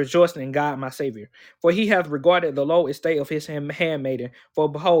hath rejoiced in God my Savior. For he hath regarded the low estate of his handmaiden. For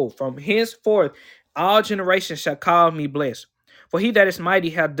behold, from henceforth all generations shall call me blessed. For he that is mighty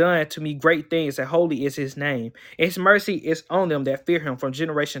hath done to me great things, and holy is his name. And his mercy is on them that fear him from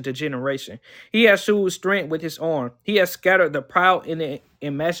generation to generation. He hath shewed strength with his arm. He hath scattered the proud in the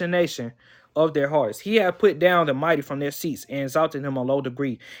imagination of their hearts. He hath put down the mighty from their seats, and exalted them on low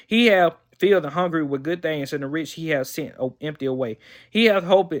degree. He hath filled the hungry with good things, and the rich he hath sent empty away. He hath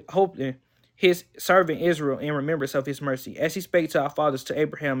hoped his servant Israel in remembrance of his mercy, as he spake to our fathers, to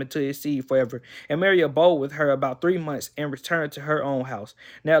Abraham, and to his seed forever. And Mary abode with her about 3 months, and returned to her own house.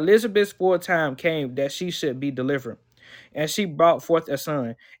 Now Elizabeth's full time came that she should be delivered, and she brought forth a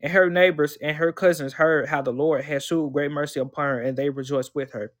son. And her neighbors and her cousins heard how the Lord had shewed great mercy upon her, and they rejoiced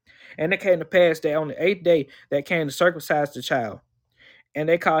with her. And it came to pass that on the 8th day that came to circumcise the child, and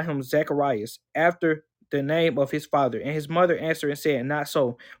they called him Zacharias, after the name of his father. And his mother answered and said, Not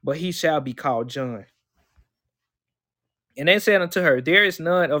so, but he shall be called John. And they said unto her, There is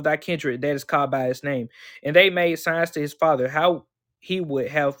none of thy kindred that is called by his name. And they made signs to his father how he would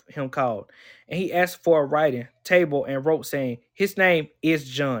have him called. And he asked for a writing table and wrote, saying, His name is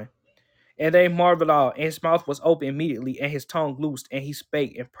John. And they marveled all, and his mouth was open immediately, and his tongue loosed, and he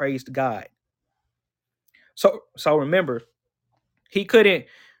spake and praised God. So remember, he couldn't,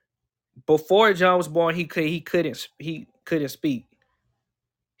 before John was born, he couldn't speak.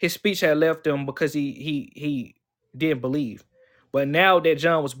 His speech had left him because he didn't believe. But now that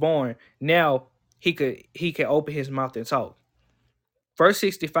John was born, now he can open his mouth and talk. Verse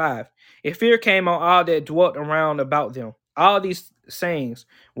 65. And fear came on all that dwelt around about them. All these sayings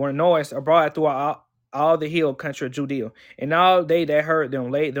were noised abroad throughout all the hill country of Judea. And all they that heard them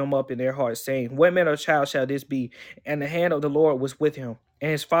laid them up in their hearts, saying, What manner of child shall this be? And the hand of the Lord was with him. And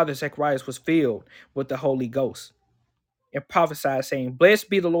his father Zacharias was filled with the Holy Ghost, and prophesied, saying,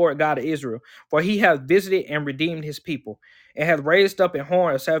 Blessed be the Lord God of Israel, for he hath visited and redeemed his people, and hath raised up an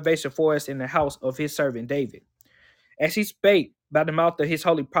horn of salvation for us in the house of his servant David, as he spake by the mouth of his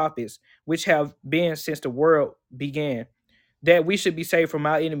holy prophets, which have been since the world began, that we should be saved from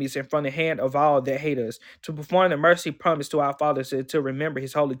our enemies and from the hand of all that hate us, to perform the mercy promised to our fathers, and to remember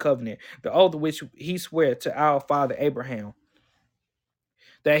his holy covenant, the oath which he sware to our father Abraham,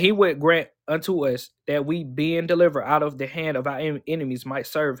 that he would grant unto us that we, being delivered out of the hand of our enemies, might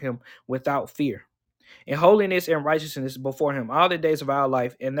serve him without fear, in holiness and righteousness before him all the days of our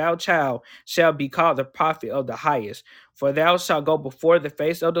life. And thou, child, shalt be called the prophet of the highest, for thou shalt go before the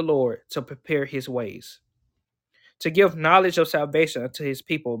face of the Lord to prepare his ways, to give knowledge of salvation unto his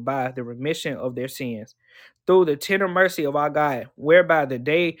people by the remission of their sins, through the tender mercy of our God, whereby the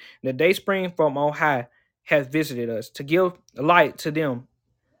day spring from on high hath visited us, to give light to them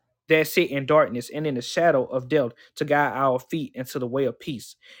that sit in darkness and in the shadow of death, to guide our feet into the way of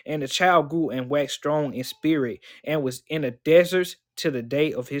peace. And the child grew and waxed strong in spirit, and was in the deserts till the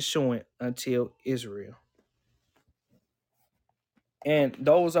day of his showing until Israel. And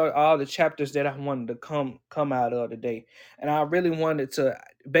those are all the chapters that I wanted to come out of today. And I really wanted to,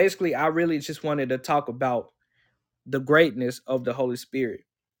 basically, I really just wanted to talk about the greatness of the Holy Spirit.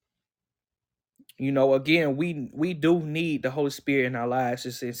 You know, again, we do need the Holy Spirit in our lives.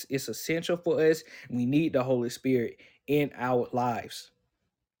 It's essential for us. We need the Holy Spirit in our lives.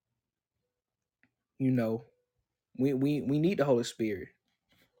 You know, we need the Holy Spirit.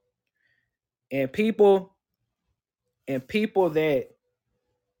 And people that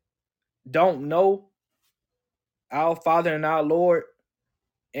don't know our Father and our Lord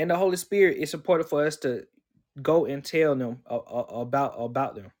and the Holy Spirit, it's important for us to go and tell them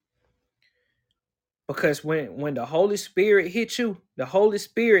about them. Because when the Holy Spirit hits you, the Holy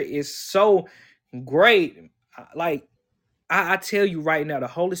Spirit is so great. Like, I tell you right now, the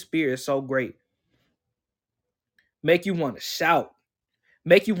Holy Spirit is so great. Make you want to shout.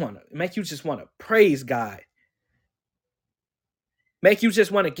 Make you just want to praise God. Make you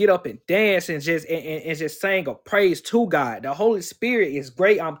just want to get up and dance and just sing a praise to God. The Holy Spirit is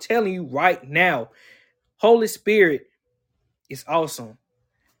great. I'm telling you right now. Holy Spirit is awesome.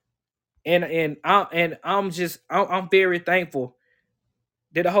 And I'm very thankful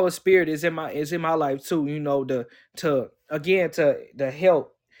that the Holy Spirit is in my life too, you know, to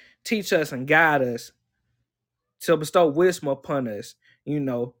help teach us and guide us, to bestow wisdom upon us, you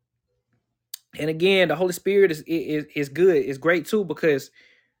know. And again, the Holy Spirit is good, it's great too, because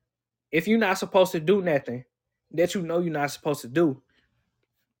if you're not supposed to do nothing that you know you're not supposed to do,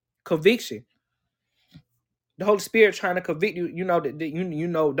 conviction. The Holy Spirit trying to convict you, you know, that you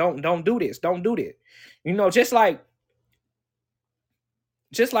know, don't do this, don't do that. You know, just like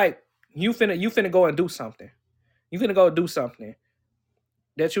you finna go and do something. You finna go do something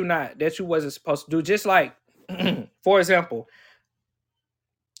that you wasn't supposed to do. Just like, for example,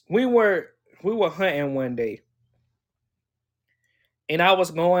 we were hunting one day, and I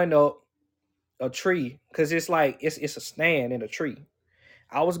was going up a tree, because it's like it's a stand in a tree.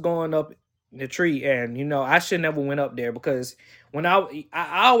 I was going up the tree, and you know, I should never went up there, because when I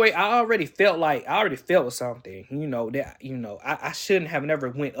already felt something, you know, that, you know, I shouldn't have never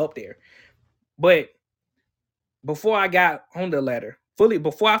went up there. But before I got on the ladder, Fully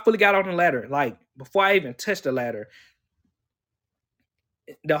before I fully got on the ladder, like before I even touched the ladder,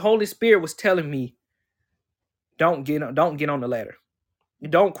 the Holy Spirit was telling me, don't get on the ladder.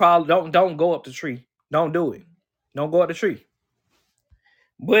 Don't crawl, don't go up the tree. Don't do it. Don't go up the tree.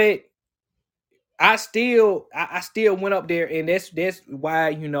 But I still went up there, and that's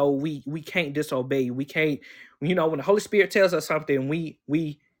why, we can't disobey. We can't, when the Holy Spirit tells us something, we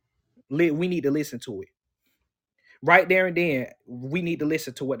need to listen to it. Right there and then, we need to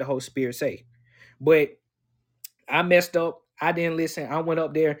listen to what the Holy Spirit say. But I messed up. I didn't listen. I went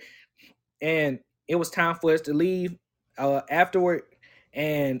up there, and it was time for us to leave afterward,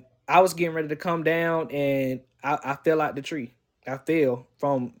 and I was getting ready to come down, and I fell out the tree. I fell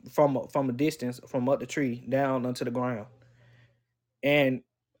from a distance from up the tree down onto the ground, and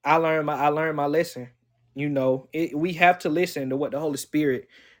I learned my lesson. We have to listen to what the Holy Spirit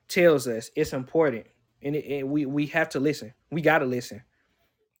tells us. It's important, and we have to listen. We got to listen.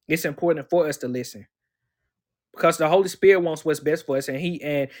 It's important for us to listen, because the Holy Spirit wants what's best for us,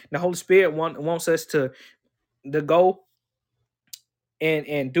 and the Holy Spirit wants us to go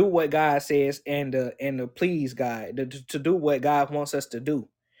and do what God says, and to please God, to do what God wants us to do.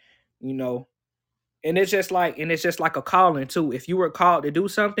 You know, and it's just like a calling too. If you were called to do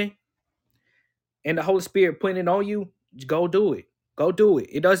something, and the Holy Spirit putting it on you, go do it. Go do it.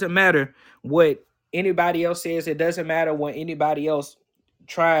 It doesn't matter what anybody else says. It doesn't matter what anybody else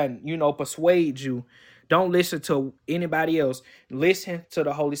try and persuade you. Don't listen to anybody else. Listen to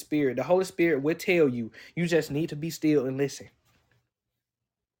the Holy Spirit. The Holy Spirit will tell you. You just need to be still and listen.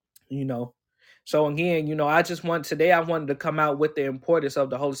 You know. So again, I wanted to come out with the importance of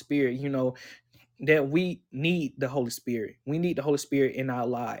the Holy Spirit. That we need the Holy Spirit. We need the Holy Spirit in our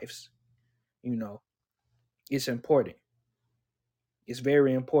lives. You know, it's important. It's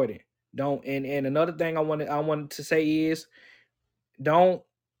very important. Don't and another thing I wanted to say is, don't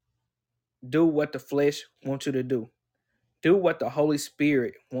do what the flesh wants you to do. Do what the Holy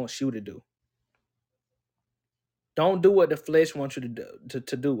Spirit wants you to do. Don't do what the flesh wants you to do.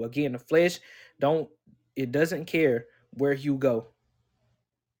 To do. Again, the flesh don't it doesn't care where you go.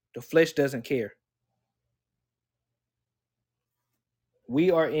 The flesh doesn't care. We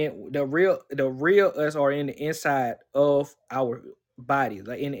are in the real us are in the inside of our body,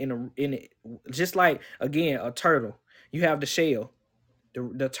 like just like, again, a turtle. You have the shell.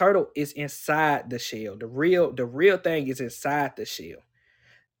 The turtle is inside the shell. The real thing is inside the shell.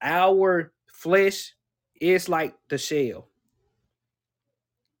 Our flesh is like the shell.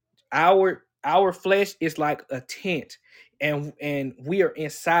 Our flesh is like a tent, and we are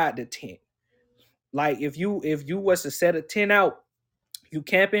inside the tent. Like, if you was to set a tent out, you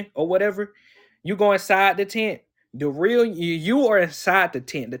camping or whatever, you go inside the tent. The real you are inside the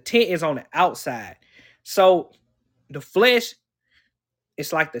tent. The tent is on the outside. So the flesh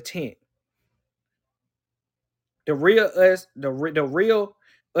is like the tent. The real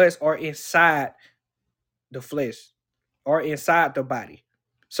us are inside the flesh, or inside the body.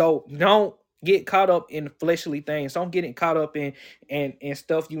 So don't get caught up in fleshly things. Don't get caught up in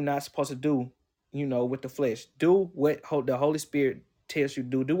stuff you're not supposed to do. With the flesh, do what the Holy Spirit tells you to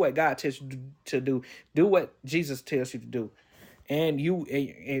do. Do what God tells you to do. Do what Jesus tells you to do, and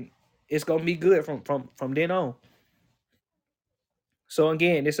it's gonna be good from then on. So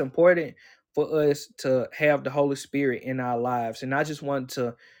again, it's important for us to have the Holy Spirit in our lives. And I just want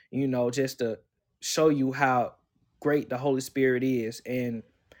to, just to show you how great the Holy Spirit is, and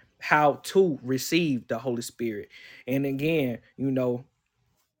how to receive the Holy Spirit. And again,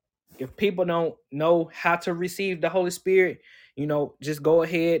 if people don't know how to receive the Holy Spirit, just go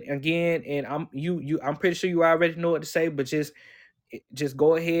ahead again, and I'm pretty sure you already know what to say, but just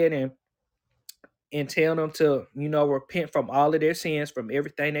go ahead and tell them to repent from all of their sins, from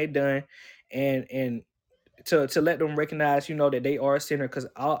everything they've done, and to let them recognize that they are a sinner, because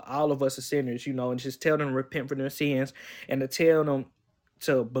all of us are sinners, and just tell them to repent from their sins, and to tell them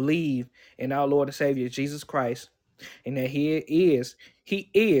to believe in our Lord and Savior Jesus Christ, and that he is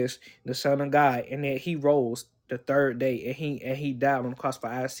the Son of God, and that he rose the third day, and he died on the cross for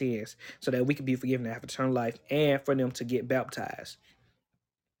our sins, so that we can be forgiven and have eternal life, and for them to get baptized.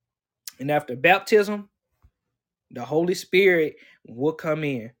 And after baptism, the Holy Spirit will come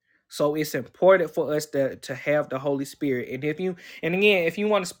in. So it's important for us to have the Holy Spirit. And again, if you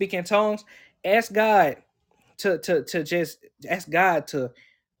want to speak in tongues, ask God to just ask God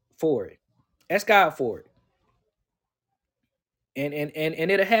for it. Ask God for it. And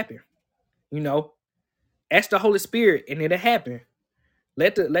it'll happen. You know. Ask the Holy Spirit, and it'll happen.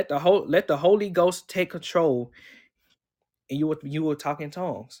 Let the Holy Ghost take control, and you will talk in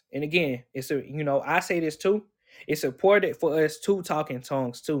tongues. And again, I say this too. It's important for us to talk in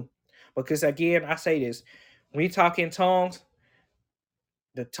tongues too. Because again, I say this, when you talk in tongues,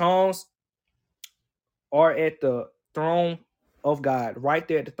 the tongues are at the throne of God, right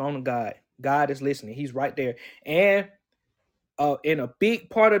there at the throne of God. God is listening. He's right there. And a big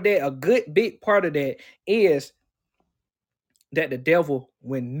part of that, a good big part of that is that the devil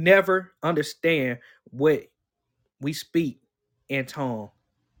will never understand what we speak in tongue.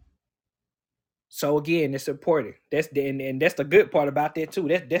 So again, it's important. That's the and that's the good part about that too.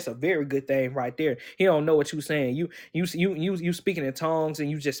 That's a very good thing right there. He don't know what you're saying. You speaking in tongues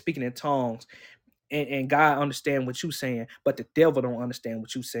and you just speaking in tongues, and God understand what you saying, but the devil don't understand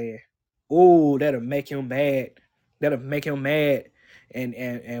what you saying. Oh, that'll make him mad. That'll make him mad.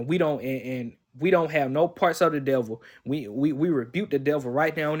 And we don't and we don't have no parts of the devil. We rebuke the devil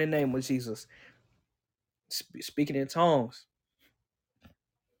right now in the name of Jesus. Speaking in tongues.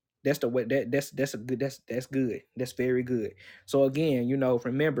 That's the way that's a good that's good. That's very good. So again,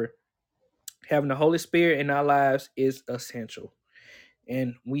 remember, having the Holy Spirit in our lives is essential.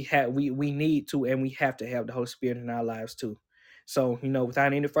 And we need to, and we have to have the Holy Spirit in our lives too. So,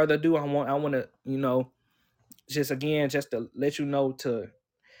 without any further ado, I want to, just to let you know to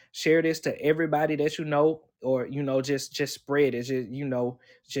share this to everybody that you know, or just spread it.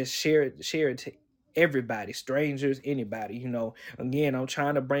 Just share it to everybody, strangers, anybody. Again, I'm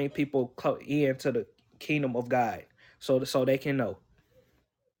trying to bring people into the kingdom of God, so they can know.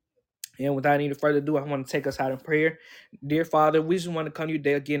 And without any further ado, I want to take us out in prayer. Dear Father, we just want to come to you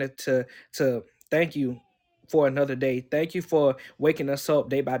today again to thank you for another day. Thank you for waking us up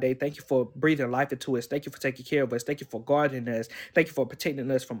day by day. Thank you for breathing life into us. Thank you for taking care of us. Thank you for guarding us. Thank you for protecting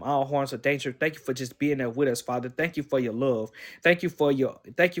us from all harms or danger. Thank you for just being there with us, Father. Thank you for your love. Thank you for your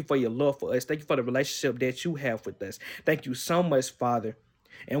love for us. Thank you for the relationship that you have with us. Thank you so much, Father.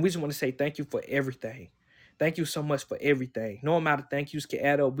 And we just want to say thank you for everything. Thank you so much for everything. No amount of thank yous can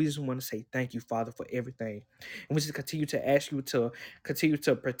add up. We just want to say thank you, Father, for everything. And we just continue to ask you to continue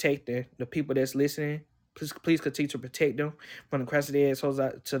to protect the people that's listening. Please continue to protect them from the crest of their head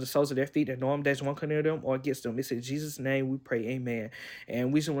to the soles of their feet, that no one that's one condemn them or against them. It's in Jesus' name we pray, amen.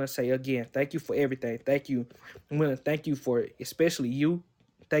 And we just want to say again, thank you for everything. Thank you. We want to thank you for especially you.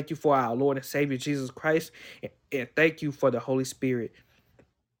 Thank you for our Lord and Savior, Jesus Christ. And thank you for the Holy Spirit.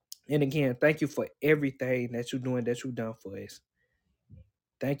 And again, thank you for everything that you're doing, that you've done for us.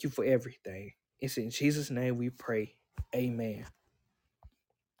 Thank you for everything. It's in Jesus' name we pray. Amen.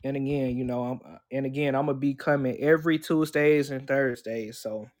 And again, I'm gonna be coming every Tuesdays and Thursdays.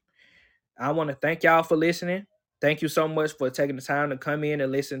 So I want to thank y'all for listening. Thank you so much for taking the time to come in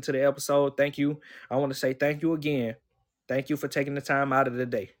and listen to the episode. Thank you. I want to say thank you again. Thank you for taking the time out of the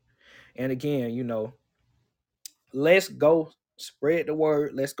day. And again, let's go spread the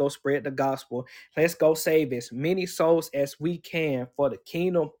word. Let's go spread the gospel. Let's go save as many souls as we can for the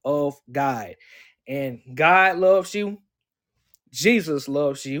kingdom of God. And God loves you. Jesus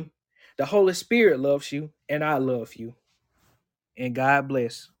loves you. The Holy Spirit loves you. And I love you. And God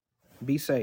bless. Be safe.